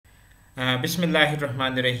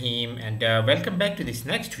Bismillahirrahmanirrahim, and welcome back to this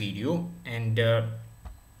next video. And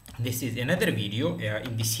this is another video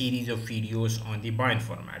in the series of videos on the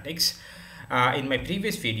bioinformatics. In my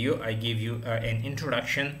previous video, I gave you an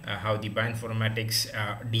introduction how the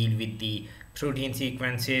bioinformatics deal with the protein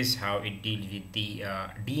sequences, how it deals with the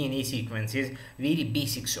DNA sequences, very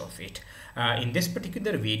basics of it. In this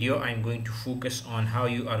particular video, I'm going to focus on how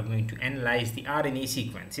you are going to analyze the RNA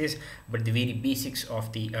sequences, but the very basics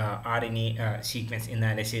of the RNA sequence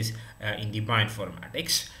analysis in the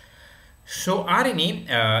bioinformatics. So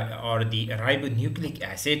RNA or the ribonucleic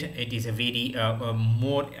acid, it is a very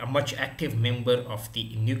much active member of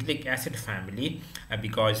the nucleic acid family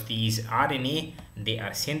because these RNA, they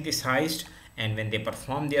are synthesized, and when they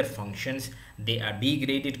perform their functions, they are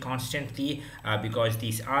degraded constantly because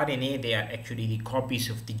these RNA, they are actually the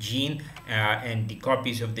copies of the gene, and the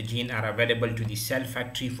copies of the gene are available to the cell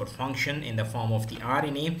factory for function in the form of the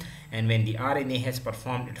RNA. And when the RNA has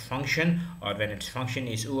performed its function, or when its function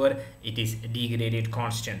is over, it is degraded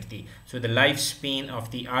constantly. So the lifespan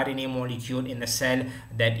of the RNA molecule in the cell,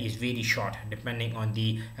 that is very short depending on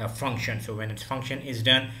the function. So when its function is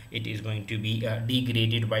done, it is going to be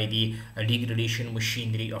degraded by the degradation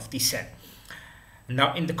machinery of the cell.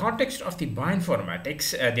 Now, in the context of the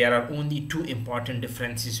bioinformatics, there are only two important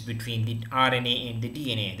differences between the RNA and the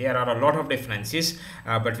DNA. There are a lot of differences,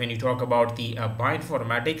 but when you talk about the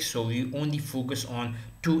bioinformatics, so we only focus on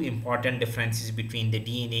two important differences between the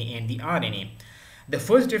DNA and the RNA. The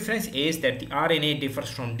first difference is that the RNA differs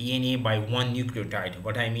from DNA by one nucleotide.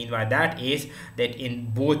 What I mean by that is that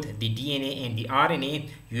in both the DNA and the RNA,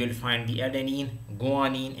 you will find the adenine,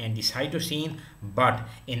 guanine, and the cytosine. But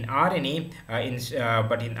in RNA,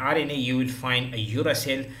 you will find a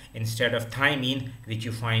uracil instead of thymine, which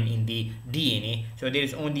you find in the DNA. So there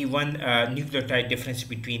is only one nucleotide difference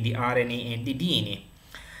between the RNA and the DNA.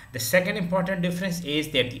 The second important difference is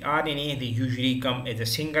that the RNA, they usually come as a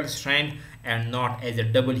single strand and not as a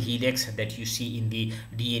double helix that you see in the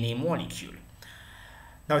DNA molecule.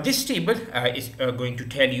 Now this table is going to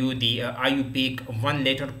tell you the IUPAC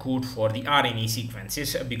one-letter code for the RNA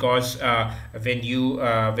sequences, because when you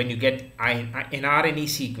get an RNA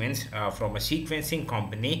sequence from a sequencing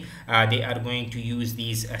company, they are going to use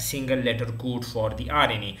these single-letter code for the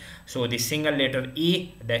RNA. So the single letter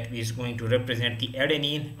A, that is going to represent the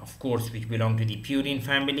adenine, of course, which belong to the purine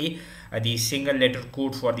family. The single letter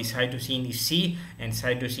code for the cytosine is C, and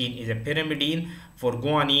cytosine is a pyrimidine. For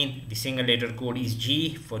guanine, the single letter code is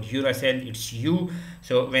G. For uracil, it's U.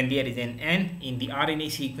 So when there is an N in the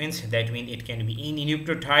RNA sequence, that means it can be any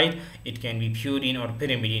nucleotide, it can be purine or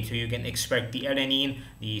pyrimidine. So you can expect the adenine,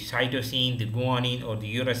 the cytosine, the guanine, or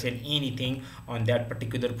the uracil, anything on that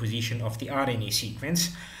particular position of the RNA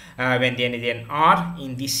sequence. When there is an R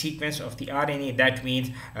in the sequence of the RNA, that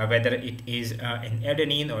means whether it is an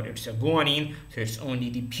adenine or it's a guanine, so it's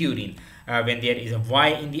only the purine. When there is a Y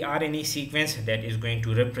in the RNA sequence, that is going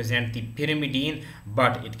to represent the pyrimidine,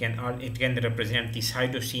 but it can represent the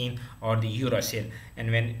cytosine or the uracil.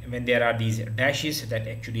 And when there are these dashes, that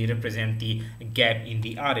actually represent the gap in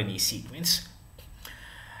the RNA sequence.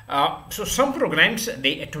 So some programs,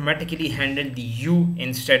 they automatically handle the U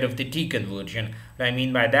instead of the T conversion. What I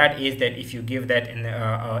mean by that is that if you give that in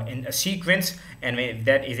a sequence, and if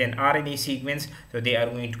that is an RNA sequence, so they are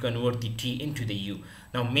going to convert the T into the U.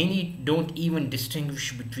 Now many don't even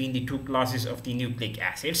distinguish between the two classes of the nucleic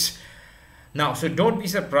acids. Now, so don't be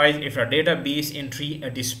surprised if a database entry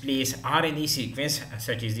displays RNA sequence,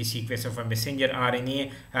 such as the sequence of a messenger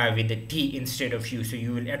RNA with the T instead of U. So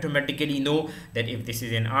you will automatically know that if this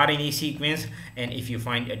is an RNA sequence, and if you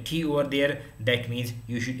find a T over there, that means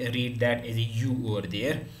you should read that as a U over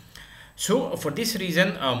there. So for this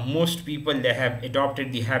reason, most people, they have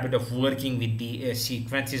adopted the habit of working with the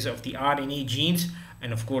sequences of the RNA genes.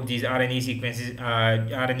 And of course, these RNA sequences,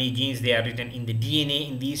 RNA genes, they are written in the DNA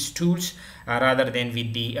in these tools rather than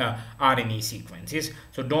with the RNA sequences.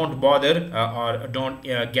 So don't bother or don't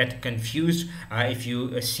get confused if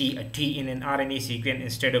you see a T in an RNA sequence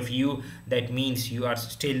instead of U. That means you are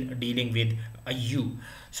still dealing with a U.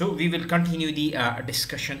 So we will continue the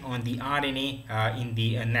discussion on the RNA in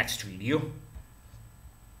the next video.